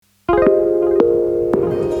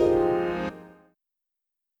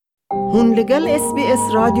هون لگل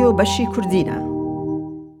SBS رادیو بشی کردینه.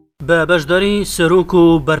 به بەشداری سەرۆک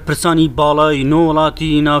و بەرپرسانی باڵای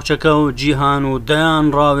نۆوەڵاتی ناوچەکە و جیهان و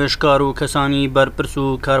دەیان ڕاوێژکار و کەسانی بەرپرس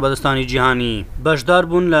و کاربەدەستانی جیهانی بەشدار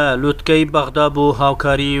بوون لە لوتکەی بەغدا بۆ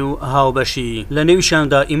هاوکاری و هاوبەشی. لە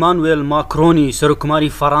نێویشاندا ئیمانوێل ماکرۆنی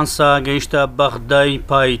سەرۆکماری فەڕەنسا گەیشتە بەغدای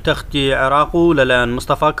پایتەختی عێراق و لەلایەن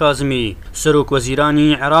مستەفا کازمی سەرۆک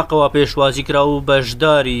وەزیرانی عێراقەوە پێشوازی کرا و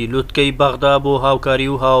بەشداری لوتکەی بەغدا بۆ هاوکاری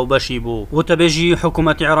و هاوبەشی بوو. وتەبێژی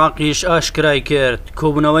حکوومەتی عێراقیش ئاشکرای کرد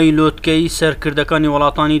کۆبوونەوەی لوتکەی سەرکردەکانی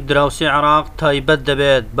وڵاتانی دراوسی عێراق تایبەت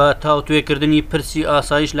دەبێت بە تاوتوێکردنی پرسی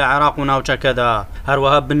ئاسایش لە عێراق و ناوچەکەدا،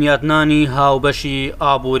 هەروەها بنیادنانی هاوبەشی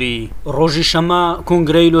ئابووری. ڕۆژی شەمە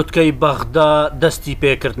کۆنگرەی لوتکەی بەغدا دەستی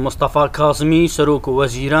پێکرد. مستەفا کازمی سەرۆک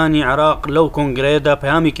وەزیرانی عێراق لەو کۆنگرەیەدا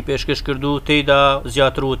پەیامێکی پێشکەش کرد و تێیدا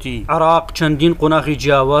زیاتر وتی عێراق چەندین قۆناغی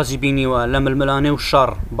جیاوازی بینیوە لە ململانێ و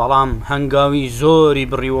شەڕ، بەڵام هەنگاوی زۆری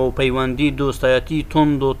بڕیوە و پەیوەندی دۆستایەتی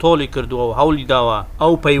تۆند و تۆڵی کردووە و هەوڵی داوە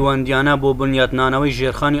ئەو پەیوەندیانە بۆ بنیادنانەوەی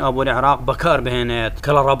ژێرخانی ئابووری عێراق بەکار بهێنێت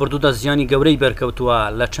کە لە ڕابردوودا زیانی گەورەی بەرکەوتووە.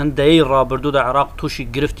 لە چەند دەیەی ڕابردوودا عێراق تووشی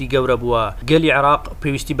گرفتی گەورە بووە. گەلی عێراق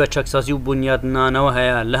پێویستی بە چەکسازی و بنیادنانەوە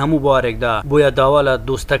هەیە لە هەموو بوارێکدا، بۆیە داوا لە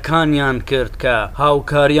دۆستەکانیان کرد کە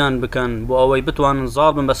هاوکاریان بکەن بۆ ئەوەی بتوانن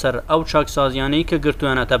زاڵ بن بەسەر ئەو چاکسازیانەی کە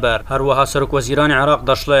گرتویانەتە بەر. هەروەها سەرۆک وەزیرانی عێراق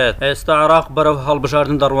دەشڵێت ئێستا عێراق بەرەو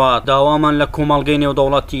هەڵبژاردن دەڕوات. داوامان لە کۆمەڵگەی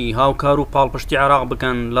نێودەوڵەتی هاوکار و پاڵپشتی عێراق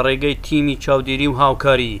بکەن لە ڕێگەی تیمی چاودێری و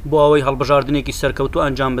هاوکاری بۆ ئەوەی هەڵبژاردنێکی سەرکەوتو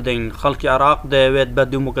ئەنجام بدەین. خەڵکی عێراق دەیەوێت بە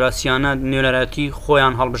دیموکراسیانە نوێنەرەتی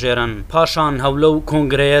خۆیان هەڵبژێرن. پاشان هەولە و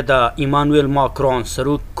کۆنگرەیەدا ئیمانوێل ماکرۆن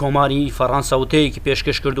سەرۆک کۆماری فەڕەنسا وتەیەکی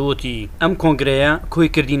پێشکەش کردووتی ئەم کۆنگرەیە کۆی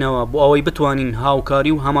کردینەوە بۆ ئەوەی بتوانین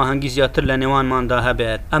هاوکاری و هەماهەنگی زیاتر لە نێوانماندا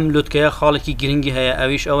هەبێت. ئەم لوتکەیە خاڵێکی گرنگی هەیە،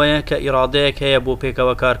 ئەویش ئەوەیە کە ئیرادەیەک هەیە بۆ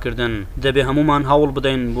پێکەوە کارکردن. دەبێ هەمومان هەوڵ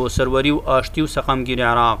بدەین بۆ سەروەری و ئاشتی و سەقامگیری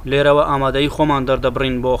عێراق. لێرەوە ئامادەی خۆمان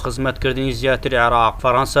دەردەبڕین بۆ خزمەتکردنی زیاتری عێراق.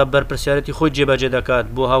 فەڕەنسا بەرپرسیارەتی خۆی جێبەجێ دەکات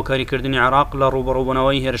بۆ هاوکاریکردنی عێراق لە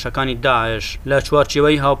ڕوبەڕووبوونەوەی هێرشەکانی داعش لە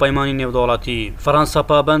چوارچێوەی هاوپەیمانی نێودەوڵەتی. فەڕەنسا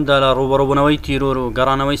پابەندە لە ڕوبەڕووبوونەوەی تیرۆر و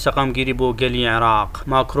گەڕانەوەی سەقامگیری بۆ گەلی عێراق.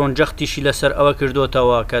 ماکرۆن جەختیشی لەسەر ئەوە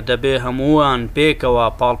کردوتەوە کە دەبێ هەمووان پێکەوە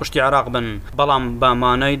پاڵپشتی عێراق بن، بەڵام بە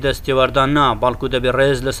مانای دەستێوەردان نا، بەڵکو دەبێ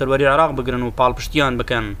ڕێز لە سەروەری عێراق بگرن و پاڵپشتیان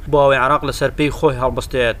بکەن بۆ ئەوەی عێراق لەسەر پێی خۆی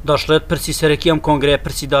هەڵبستێت. دەشڵێت پرسی سەرەکی ئەم کۆنگرەیە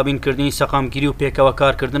پرسی دابینکردنی سەقامگیری و پێکەوە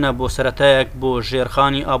کارکردنە بۆ سەرەتایەک بۆ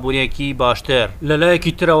ژێرخانی ئابووریەکی باشتر.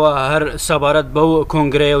 لەلایەکی ترەوە هەر سەبارەت بەو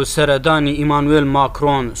کۆنگرەیە و سەردانی ئیمانوێل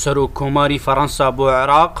ماکرۆن سەرۆک کۆماری فەڕەنسا بۆ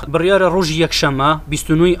عێراق بڕیارە ڕۆژی یەکشەمە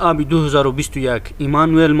 29 ئابی 2021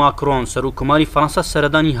 ئیمانوێل ماکرۆن سەرۆک کۆماری فەڕەنسا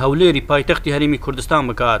سەردانی هەولێری پایتەختی هەرێمی کوردستان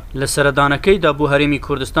بکات. لە سەردانەکەیدا بۆ هەرێمی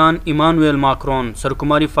کوردستان ئیمانوێل ماکرۆن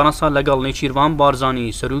سەرۆککۆماری فەڕەنسا لەگەڵ نێچیروان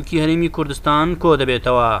بارزانی سەرۆکی هەرێمی کوردستان کۆ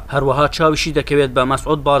دەبێتەوە. هەروەها چاویشی دەکەوێت بە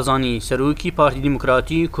مەسعود بارزانی سەرۆکی پارتی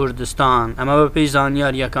دیموکراتی کوردستان. ئەمە بەپێی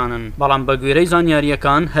زانیاریەکانن، بەڵام بە گوێرەی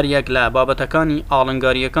زانیاریەکان هەریەک لە بابەتەکانی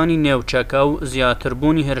ئاڵنگاریەکانی نێوچەکە و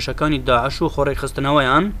زیاتربوونی هێرشەکانی داعش و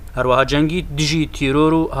خۆڕێکخستنەوەیان، هەروەها جەنگی دژی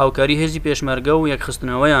تیرۆر و هاوکاری هێزی پێشمەرگە و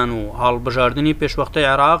یەکخستنەوەیان و هەڵبژاردننی پێشوەختەی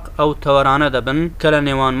عێراق ئەو تەوەرانە دەبن کە لە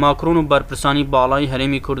نێوان ماکرۆن و بەرپرسانی باڵای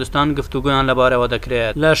هەرێمی کوردستان گفتوگویان لەبارەوە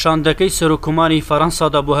دەکرێت. لە شاندەکەی سەرۆککۆماری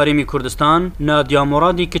فەڕەنسادا بۆ هەرێمی کوردستان نادیا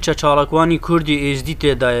مورادی کچە چاڵکوانی کوردی ئێزدی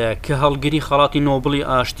تێدایە کە هەڵگری خەڵاتی نۆبڵی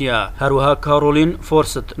ئاشتیە. هەروەها کارۆلین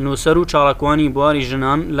فۆرست نووسەر و چاڵکوانی بواری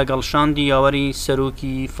ژنان لەگەڵ شاندی یاوەری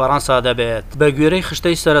سەرۆکی فەڕەنسا دەبێت. بە گوێرەی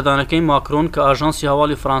خشتەی سەردانەکەی ماکرۆن کە ئاژانسی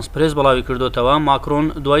هەواڵی فرانس پرێس بڵاوی کردوتەوە، ماکرۆن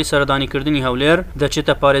دوای سەردانیکردنی هەولێر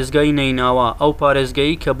دەچێتە پارێزگای نەیناوە، ئەو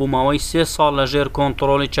پارێزگایی کە بوو ماوەی 3 ساڵ لەژێر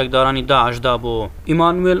کۆنتڕۆڵی چەکدارانی داعشدا بوو.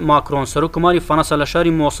 ئیمانوێل ماکرۆن سەرۆککۆماری فەڕەنسا لە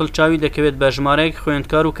شاری مۆسڵ چاوی دەکەوێت بە ژمارەیەک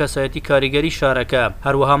خوێندکار و کەسایەتی کاریگەری شارەکە.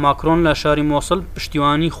 هەروەها ماکرۆن لە شاری مۆسڵ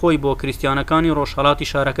پشتیوانی خۆی بۆ کریستیانەکانی ڕۆژهەڵاتی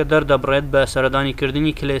شارەکە دەردەبڕێت بە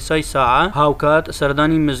سەردانیکردنی کلێسای ساعە هاوکات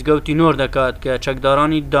سەردانی مزگەوتی نۆر دەکات کە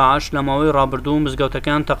چەکدارانی داعش لە ماوەی ڕابردوو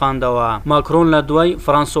مزگەوتەکان تەقاندەوە. ماکرۆن لە دوای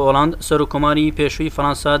فەڕەنسا و هۆڵاند سەرۆککۆماری پێشووی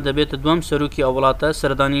فەڕەنسا دەبێتە دووەم سەرۆکی ئەو وڵاتە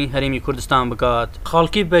سەردانی هەرێمی کوردستان بکات.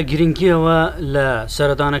 خەڵکی بە گرنگیەوە لە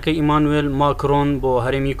سەردانەکەی ئیمانوێل ماکرۆن بۆ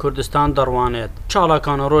هەرێمی کوردستان دەڕوانێت.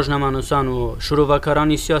 چاڵاکانە ڕۆژنەمانووسان و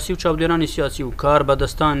شرۆڤەکارانی سیاسی و چاودێرانی سیاسی و کار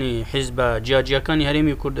بەدەستانی حیزبە جیاجیەکانی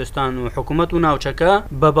هەرێمی کوردستان و حکوومەت و ناوچەکە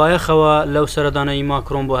بەبایەخەوە لەو سەردانە سەردانەی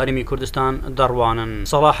ماکرۆن بۆ هەرێمی کوردستان دەڕوانن.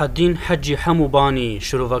 سەلاح الدین حەجی هەمووبانی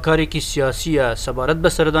شرۆڤەکارێکی سیاسیە سەبارەت بە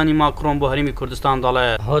سەردانی ماکرۆن بۆ هەرێمی کوردستان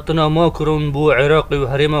دەڵێت هاتنا ماکرۆن بۆ عێراقی و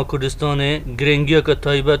هەرێما کوردستانê girengiyeka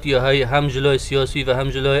taybet ya heye hem ji lay siyasî ve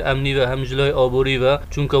hem ji lay emnî ve hem ji lay aborî ve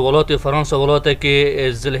çunke welatê Fransa welatekê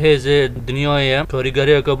zilhêzê dinyayê ye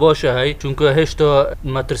karîgeriyeke baş e hey çunke hêşta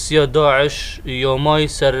metirsiya Daeş ya may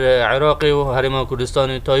ser Iraqê û Herêma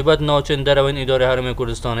Kurdistanê taybet naçin derewên îdarê Herêmê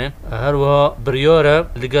Kurdistanê. Her wiha biryar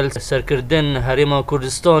e li serkirdin Herêma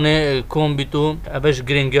Kurdistanê kom bît û ev ji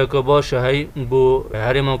girengiyeka baş e hey bo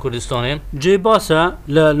Herêma Kurdistanê. Cêbasa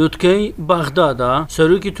li lûtkey Bexdada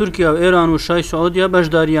Serokî Tirkiye û Îran û Şayê Suûdiya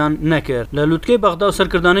beşdariyan nekir. Li lûtkey Bexda û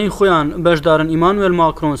serkirdaneyên xwe beşdarin Emmanuel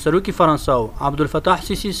Macron Serokî Fransa û Abdulfetah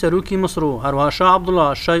Sîsî Serokî Misr û her wiha Şah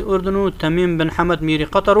Abdullah Şayê Urdun û Temîm bin Hemed Mîrî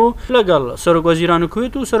Qetar û legal Serokwezîranê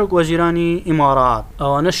Kuwêt û Serokwezîranê İmarat.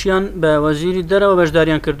 Ewaneşiyan bi Wezîrî Derve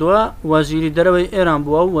beşdariyan kirduwe, Wezîrî Derveyê Îran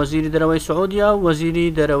bûye û Wezîrî Derveyê Suûdiya û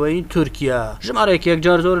Wezîrî Derveyê Tirkiye. Jimarek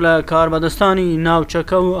yekcar zor li Karbedestanî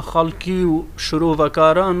navçeke û xelkî û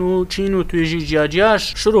şirûvekaran û Çîn û توێژی جیاجیاش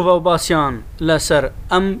شروع و باسیان لەسەر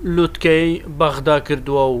ئەم لوتکەی بەغدا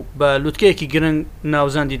کردووە و بە لوتکەیەکی گرنگ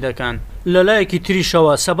ناوزەندی دەکەن. لەلایەکی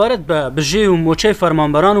تریشەوە سەبارەت بە بژێ و موچەی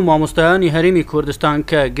فەرمانبەران و مامۆستایانی هەرێمی کوردستان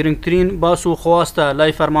کە گرنگترین باس و خواستە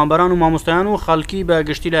لای فەرمانبەران و مامۆستایان و خەڵکی بە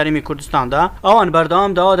گشتی لە هەرێمی کوردستاندا ئەوان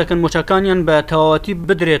بەردەوام داوا دەکەن موچەکانیان بە تەواوەتی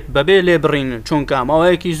بدرێت بەبێ لێبڕین چونکە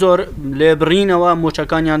ماوەیەکی زۆر لێبڕینەوە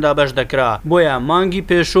موچەکانیاندا بەش دەکرا بۆیە مانگی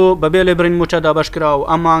پێشوو بەبێ لێبڕین موچەدا بەشکرا و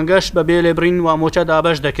ئەم مانگەش بەبێ لێبڕین و موچەدا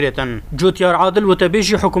بەش دەکرێتن. جوتیار عادل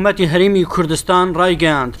وتەبێژی حکوومەتی هەرێمی کوردستان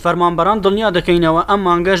ڕایگەیاند فەرمانبەران دڵنیا دەکەینەوە ئەم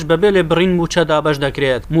مانگەش بەبێ برین موچەدا بەش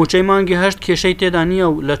دەکرێت. موچەی مانگی هەشت کێشەی تێدا نییە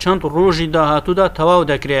و لە چەند ڕۆژی داهاتوودا تەواو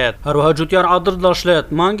دەکرێت. هەروەها جوتیار عادل دەڵێت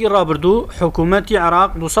مانگی ڕابردوو حکوومەتی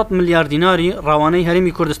عێراق 200 میلیارد دیناری ڕاوانەی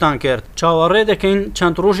هەرێمی کوردستان کرد. چاوەڕێ دەکەین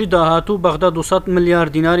چەند ڕۆژی داهاتوو بەغدا 200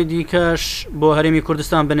 میلیارد دیناری دیکەش بۆ هەرێمی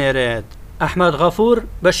کوردستان بنێرێت. ئەحمەد غەفوور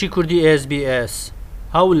بەشی کوردی SBS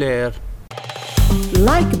هەولێر.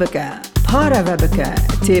 لایک بکە پارەوە بکە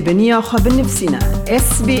تێبنییا خە بنفسینە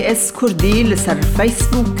SBS کوردی لەسەر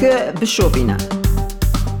فەیسبووک بشۆبینە.